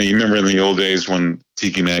 You remember in the old days when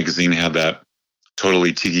Tiki Magazine had that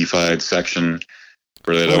totally tiki-fied section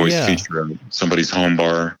where they'd always feature somebody's home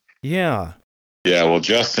bar. Yeah. Yeah, well,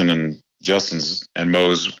 Justin's and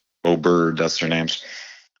Mo Bird, that's their names.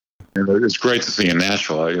 It's great to see in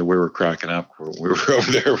Nashville. We were cracking up. We were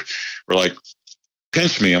over there. We're like,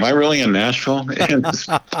 pinch me. Am I really in Nashville?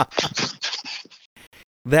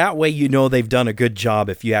 That way they've done a good job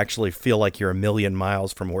if you actually feel like you're a million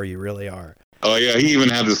miles from where you really are. Oh, yeah. He even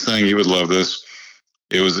had this thing. You would love this.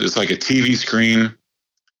 It's like a TV screen,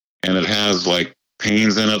 and it has like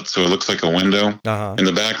panes in it, so it looks like a window. Uh-huh. In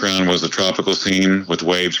the background was a tropical scene with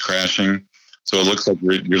waves crashing. So it looks like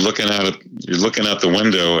you're looking out the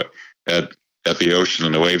window at the ocean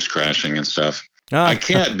and the waves crashing and stuff. I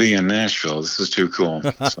can't be in Nashville. This is too cool.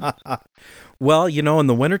 So. Well, in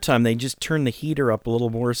the wintertime, they just turn the heater up a little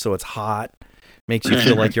more so it's hot. Makes you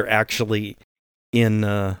feel like you're actually in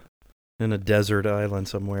a desert island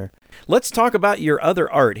somewhere. Let's talk about your other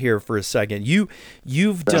art here for a second.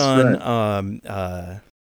 You've done. Right.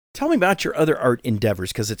 Tell me about your other art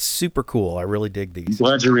endeavors because it's super cool. I really dig these.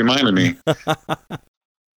 Glad you reminded me.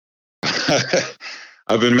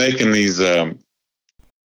 I've been making these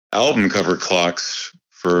album cover clocks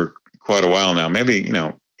for quite a while now. Maybe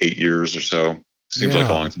 8 years or so. Seems like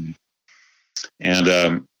a long time.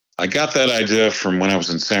 And I got that idea from when I was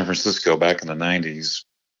in San Francisco back in the 90s.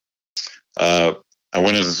 I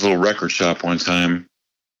went into this little record shop one time,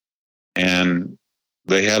 and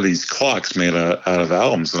they had these clocks made out of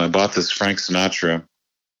albums, and I bought this Frank Sinatra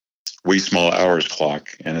Wee Small Hours clock,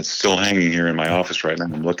 and it's still hanging here in my office right now.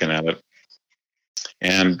 I'm looking at it.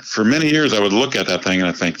 And for many years, I would look at that thing and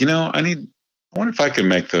I think, I wonder if I could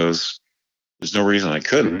make those. There's no reason I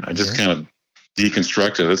couldn't. I just kind of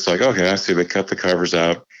deconstructed it. It's like, okay, I see they cut the covers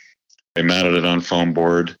out. They mounted it on foam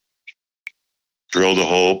board, drilled a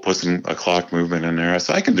hole, put a clock movement in there. I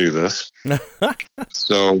said, I can do this.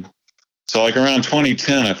 So like around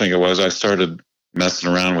 2010, I think it was, I started messing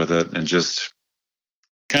around with it and just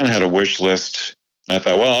kind of had a wish list. And I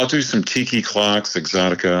thought, well, I'll do some tiki clocks,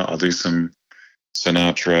 Exotica. I'll do some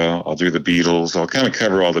Sinatra. I'll do the Beatles. I'll kind of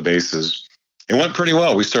cover all the bases. It went pretty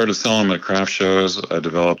well. We started selling them at craft shows. I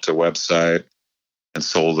developed a website and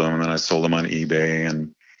sold them. And then I sold them on eBay,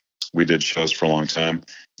 and we did shows for a long time.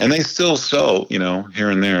 And they still sell, here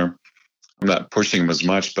and there. I'm not pushing them as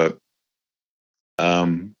much, but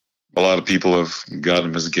a lot of people have got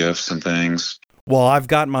them as gifts and things. Well, I've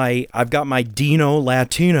got my Dino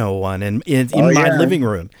Latino one in my living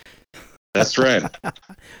room. That's right.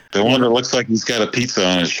 The one that looks like he's got a pizza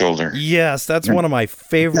on his shoulder. Yes, that's one of my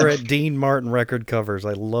favorite Dean Martin record covers.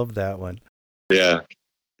 I love that one. Yeah,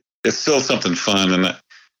 it's still something fun, and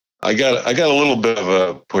I got a little bit of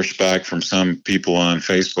a pushback from some people on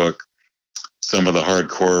Facebook. Some of the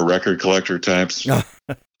hardcore record collector types.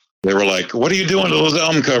 They were like, "What are you doing to those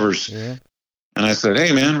album covers?" Yeah. And I said,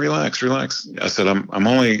 "Hey, man, relax. I said,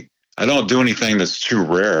 I don't do anything that's too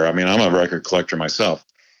rare. I mean, I'm a record collector myself.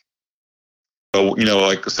 But,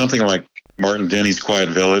 like something like Martin Denny's Quiet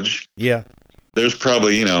Village. Yeah. There's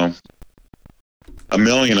probably, 1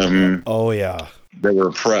 million of them. Oh, yeah. That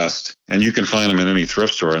were pressed, and you can find them in any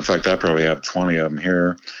thrift store. In fact, I probably have 20 of them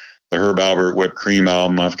here. The Herb Alpert Whipped Cream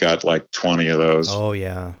album, I've got like 20 of those. Oh,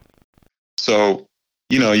 yeah. So,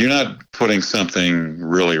 you're not putting something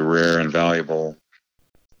really rare and valuable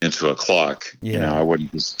into a clock. Yeah. I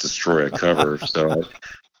wouldn't just destroy a cover. So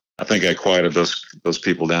I think I quieted those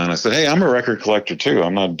people down. I said, hey, I'm a record collector too.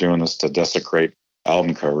 I'm not doing this to desecrate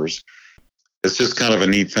album covers. It's just kind of a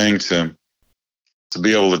neat thing to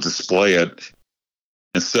be able to display it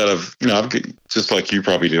instead of, just like you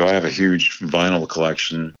probably do. I have a huge vinyl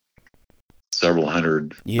collection, several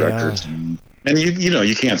hundred records. And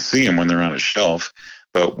you can't see them when they're on a shelf,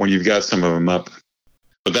 but when you've got some of them up.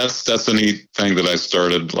 But that's a neat thing that I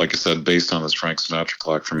started, like I said, based on this Frank Sinatra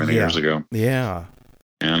clock from many years ago. Yeah.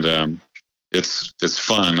 And it's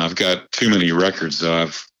fun. I've got too many records,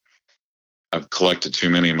 though. I've collected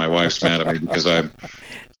too many. My wife's mad at me because I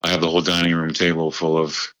have the whole dining room table full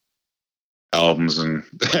of albums and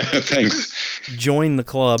things. Join the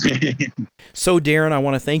club. So, Darren, I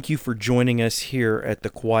want to thank you for joining us here at the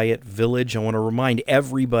Quiet Village. I want to remind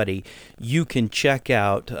everybody you can check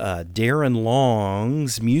out Darren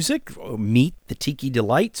Long's music, Meet the Tiki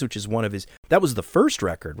Delights, which is one of his, that was the first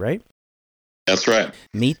record, right? That's right.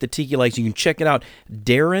 Meet the Tiki Delights. You can check it out,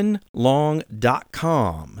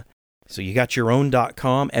 darrenlong.com. So you got your own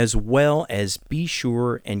 .com, as well as be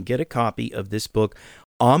sure and get a copy of this book,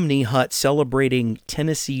 Omni Hut, Celebrating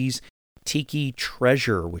Tennessee's Tiki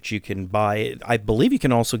Treasure, which you can buy. I believe you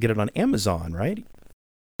can also get it on Amazon, right?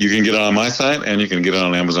 You can get it on my site, and you can get it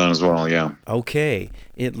on Amazon as well, yeah. Okay.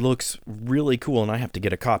 It looks really cool, and I have to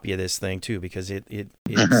get a copy of this thing, too, because it's neat,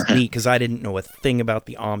 because I didn't know a thing about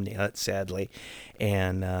the Omni Hut, sadly,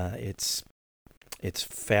 and it's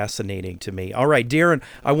fascinating to me. All right, Darren,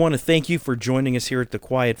 I want to thank you for joining us here at the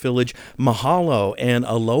Quiet Village. Mahalo and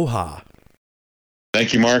aloha.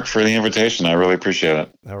 Thank you, Mark, for the invitation. I really appreciate it.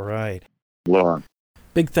 All right. Aloha.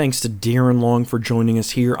 Big thanks to Darren Long for joining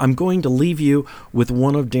us here. I'm going to leave you with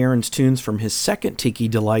one of Darren's tunes from his second Tiki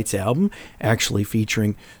Delights album, actually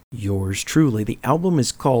featuring yours truly. The album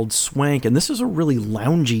is called Swank, and this is a really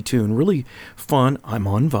loungy tune, really fun. I'm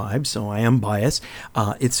on vibe, so I am biased.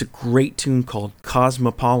 It's a great tune called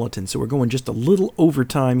Cosmopolitan, so we're going just a little over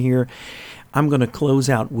time here. I'm going to close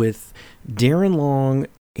out with Darren Long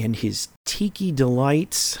and his Tiki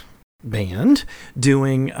Delights band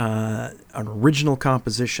doing an original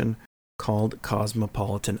composition called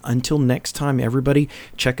Cosmopolitan. Until next time, everybody,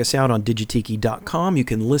 check us out on digitiki.com. You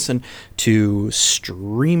can listen to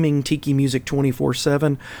streaming Tiki music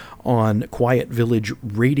 24/7 on Quiet Village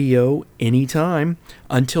Radio anytime.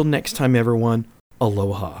 Until next time, everyone,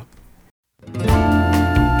 aloha.